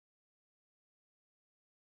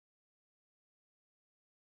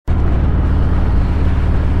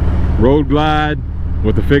road glide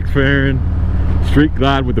with the fixed fairing, street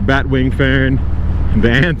glide with the batwing fairing? And the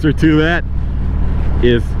answer to that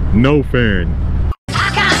is no fairing.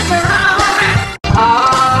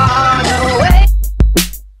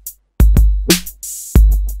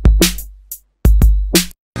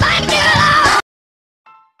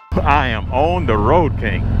 I am on the Road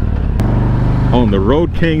King. On the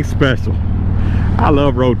Road King Special. I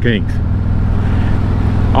love Road Kings.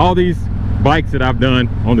 All these bikes that I've done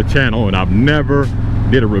on the channel, and I've never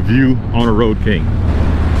did a review on a Road King.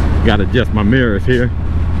 Got to adjust my mirrors here.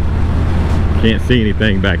 Can't see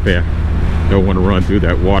anything back there. Don't want to run through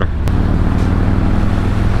that water.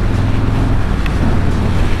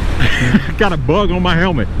 Got a bug on my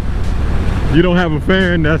helmet. You don't have a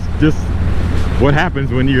fairing, that's just what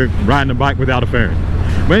happens when you're riding a bike without a fairing.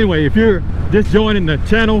 But anyway, if you're just joining the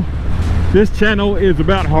channel, this channel is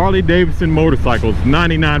about Harley-Davidson motorcycles.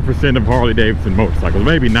 99% of Harley-Davidson motorcycles,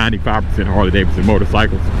 maybe 95% Harley-Davidson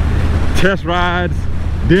motorcycles. Test rides,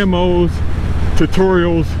 demos,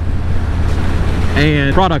 tutorials,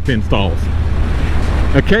 and product installs.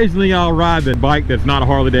 Occasionally I'll ride the bike that's not a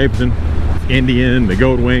Harley-Davidson, Indian, the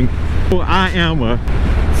Gold Wing. I am a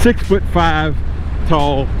 6'5"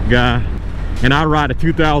 tall guy, and I ride a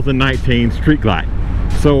 2019 Street Glide.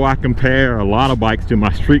 So I compare a lot of bikes to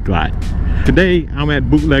my Street Glide. Today I'm at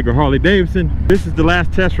Bootlegger Harley-Davidson. This is the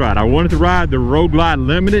last test ride. I wanted to ride the Road Glide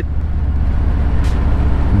Limited,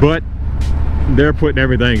 but they're putting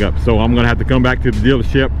everything up. So I'm gonna have to come back to the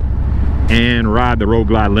dealership and ride the Road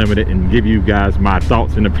Glide Limited and give you guys my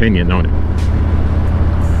thoughts and opinion on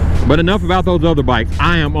it. But enough about those other bikes.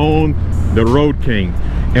 I am on the Road King.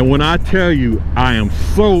 And when I tell you I am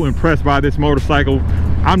so impressed by this motorcycle,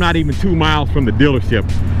 I'm not even 2 miles from the dealership,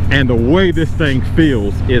 and the way this thing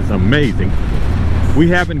feels is amazing. We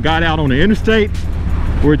haven't got out on the interstate.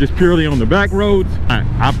 We're just purely on the back roads.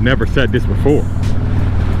 I've never said this before.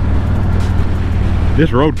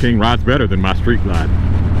 This Road King rides better than my Street Glide.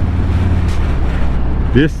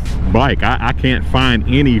 This bike, I can't find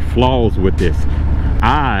any flaws with this.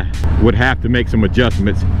 I would have to make some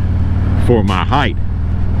adjustments for my height.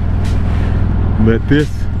 But this,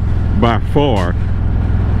 by far,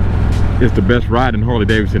 is the best riding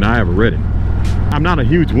Harley-Davidson I ever ridden. I'm not a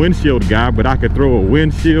huge windshield guy, but I could throw a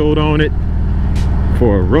windshield on it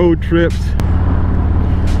for road trips.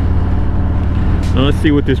 Now let's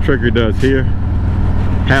see what this trigger does here.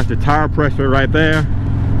 Has the tire pressure right there,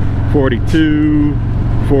 42,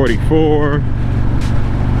 44.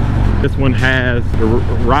 This one has the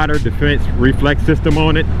rider defense reflex system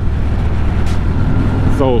on it.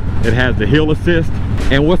 So it has the hill assist.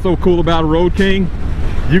 And what's so cool about a Road King,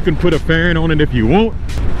 you can put a fairing on it if you want.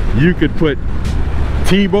 You could put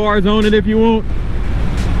T-bars on it if you want.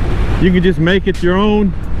 You can just make it your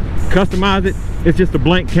own, customize it. It's just a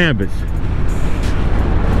blank canvas.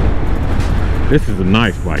 This is a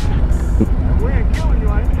nice bike. We ain't killing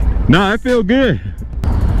you, ain't we? No, it feels good.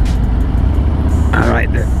 All right,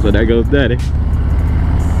 so there goes Daddy.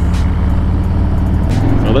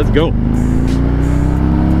 So let's go.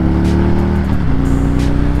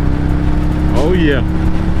 Oh yeah.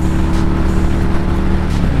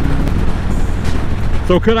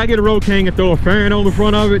 So could I get a Road King and throw a fairing on the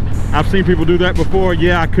front of it? I've seen people do that before.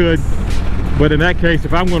 Yeah, I could. But in that case,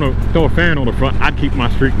 if I'm gonna throw a fairing on the front, I'd keep my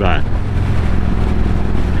Street Glide.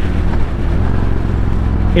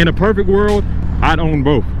 In a perfect world, I'd own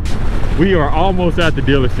both. We are almost at the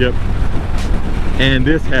dealership, and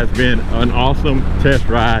this has been an awesome test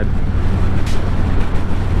ride.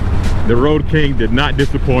 The Road King did not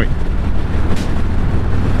disappoint.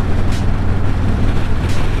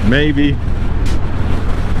 Maybe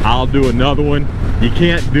I'll do another one. You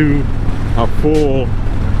can't do a full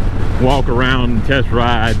walk around test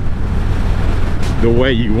ride the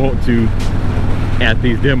way you want to at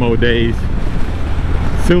these demo days.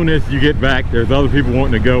 Soon as you get back, there's other people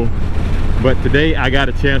wanting to go. But today I got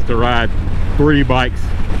a chance to ride 3 bikes.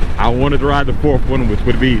 I wanted to ride the 4th one, which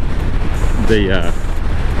would be the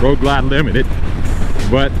Road Glide Limited,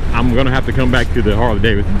 but I'm gonna have to come back to the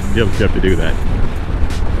Harley-Davidson dealership to do that.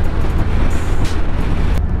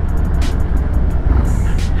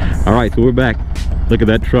 All right, so we're back. Look at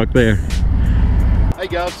that truck there. Hey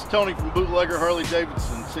guys, it's Tony from Bootlegger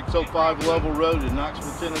Harley-Davidson, 605 Level Road in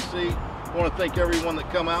Knoxville, Tennessee. I want to thank everyone that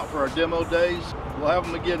come out for our demo days. We'll have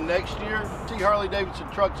them again next year. See Harley-Davidson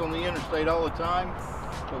trucks on the interstate all the time.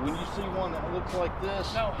 But when you see one that looks like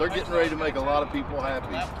this, they're getting ready to make a lot of people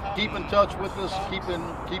happy. Keep in touch with us.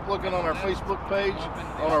 Keep looking on our Facebook page,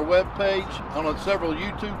 on our web page, on several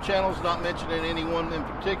YouTube channels, not mentioning anyone in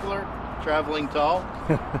particular. traveling tall.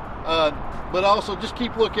 But also just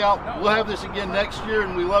keep lookout. We'll have this again next year,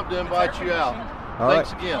 and we love to invite you out.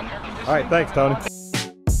 Thanks again. All right, thanks, Tony.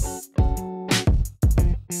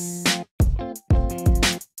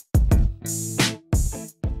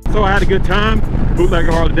 So I had a good time.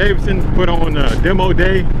 Bootlegger Harley-Davidson put on a demo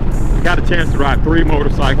day. Got a chance to ride 3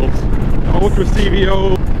 motorcycles. The Ultra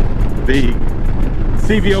CVO, the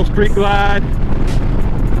CVO Street Glide,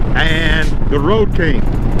 and the Road King.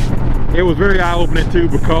 It was very eye-opening too,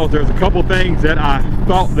 because there's a couple things that I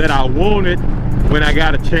thought that I wanted when I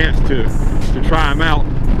got a chance to try them out.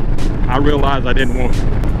 I realized I didn't want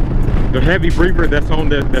it. The heavy breather that's on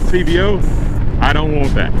the CVO, I don't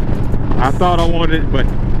want that. I thought I wanted it, but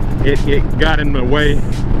it got in the way.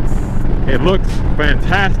 It looks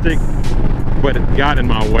fantastic, but it got in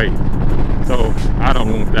my way. So I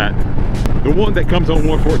don't want that. The one that comes on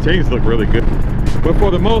 114s look really good. But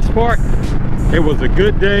for the most part, it was a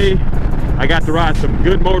good day. I got to ride some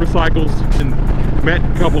good motorcycles and met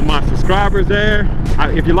a couple of my subscribers there.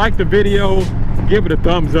 If you like the video, give it a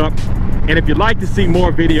thumbs up. And if you'd like to see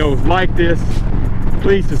more videos like this,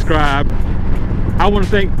 please subscribe. I want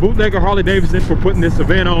to thank Bootlegger Harley-Davidson for putting this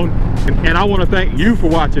event on. And I want to thank you for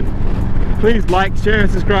watching. Please like, share,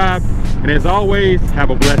 and subscribe. And as always, have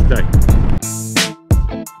a blessed day.